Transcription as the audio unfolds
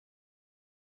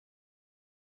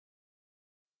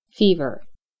Fever,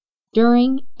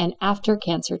 during and after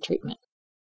cancer treatment.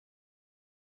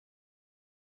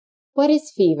 What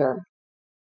is fever?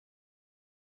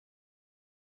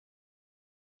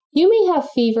 You may have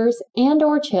fevers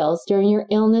and/or chills during your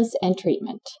illness and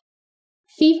treatment.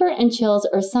 Fever and chills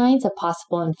are signs of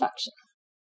possible infection.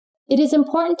 It is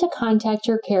important to contact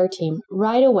your care team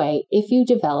right away if you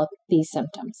develop these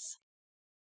symptoms.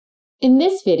 In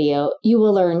this video, you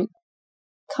will learn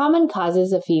common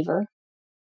causes of fever,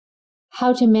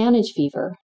 how to manage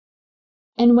fever,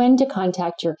 and when to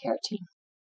contact your care team.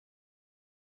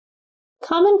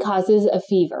 Common causes of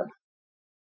fever.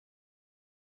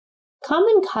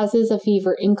 Common causes of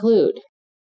fever include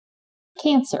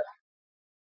cancer,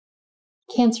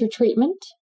 cancer treatment,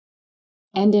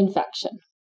 and infection.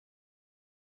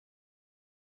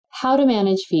 How to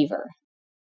manage fever.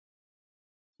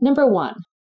 Number 1.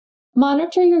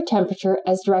 Monitor your temperature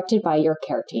as directed by your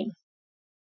care team.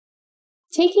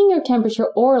 Taking your temperature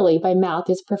orally by mouth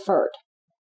is preferred.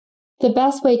 The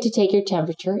best way to take your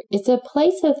temperature is to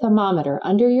place a thermometer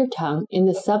under your tongue in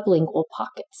the sublingual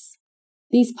pockets.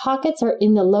 These pockets are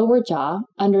in the lower jaw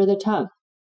under the tongue.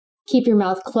 Keep your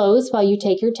mouth closed while you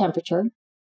take your temperature.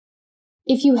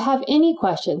 If you have any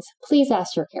questions, please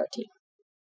ask your care team.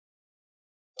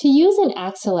 To use an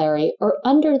axillary or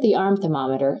under the arm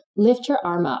thermometer, lift your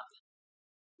arm up.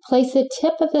 Place the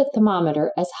tip of the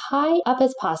thermometer as high up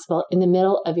as possible in the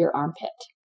middle of your armpit.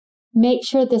 Make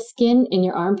sure the skin in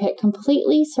your armpit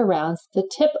completely surrounds the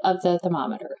tip of the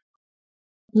thermometer.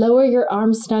 Lower your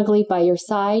arm snugly by your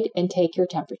side and take your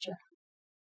temperature.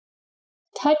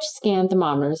 Touch scan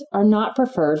thermometers are not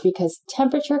preferred because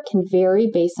temperature can vary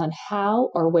based on how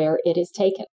or where it is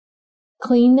taken.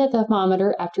 Clean the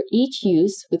thermometer after each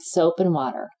use with soap and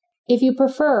water. If you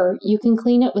prefer, you can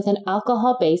clean it with an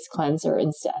alcohol-based cleanser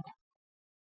instead.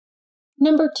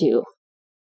 Number 2.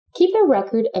 Keep a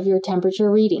record of your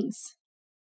temperature readings.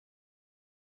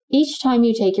 Each time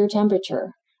you take your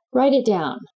temperature, write it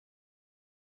down.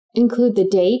 Include the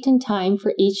date and time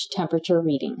for each temperature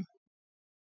reading.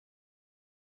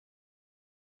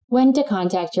 When to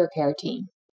contact your care team.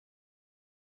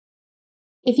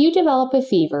 If you develop a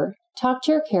fever, talk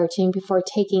to your care team before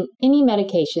taking any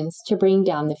medications to bring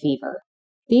down the fever.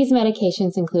 These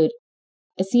medications include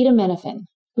acetaminophen,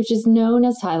 which is known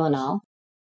as Tylenol,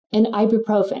 and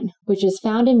ibuprofen, which is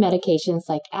found in medications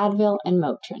like Advil and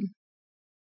Motrin.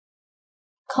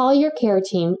 Call your care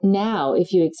team now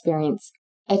if you experience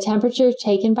a temperature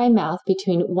taken by mouth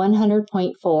between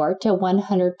 100.4 to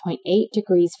 100.8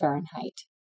 degrees Fahrenheit,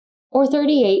 or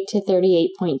 38 to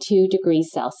 38.2 degrees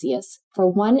Celsius for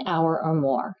 1 hour or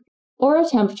more, or a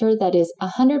temperature that is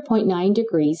 100.9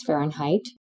 degrees Fahrenheit,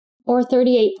 or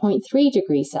 38.3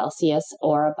 degrees Celsius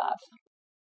or above.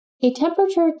 A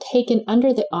temperature taken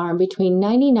under the arm between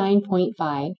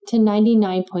 99.5 to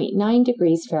 99.9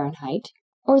 degrees Fahrenheit,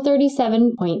 or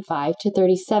 37.5 to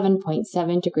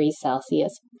 37.7 degrees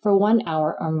Celsius for 1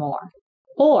 hour or more,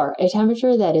 or a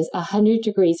temperature that is 100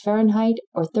 degrees Fahrenheit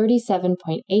or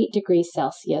 37.8 degrees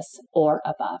Celsius or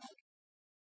above.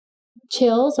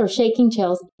 Chills or shaking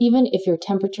chills even if your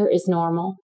temperature is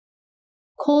normal.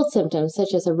 Cold symptoms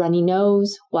such as a runny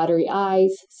nose, watery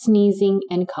eyes, sneezing,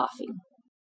 and coughing.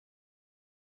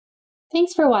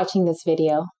 Thanks for watching this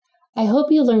video. I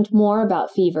hope you learned more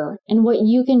about fever and what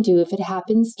you can do if it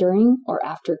happens during or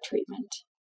after treatment.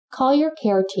 Call your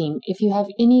care team if you have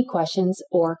any questions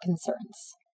or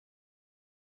concerns.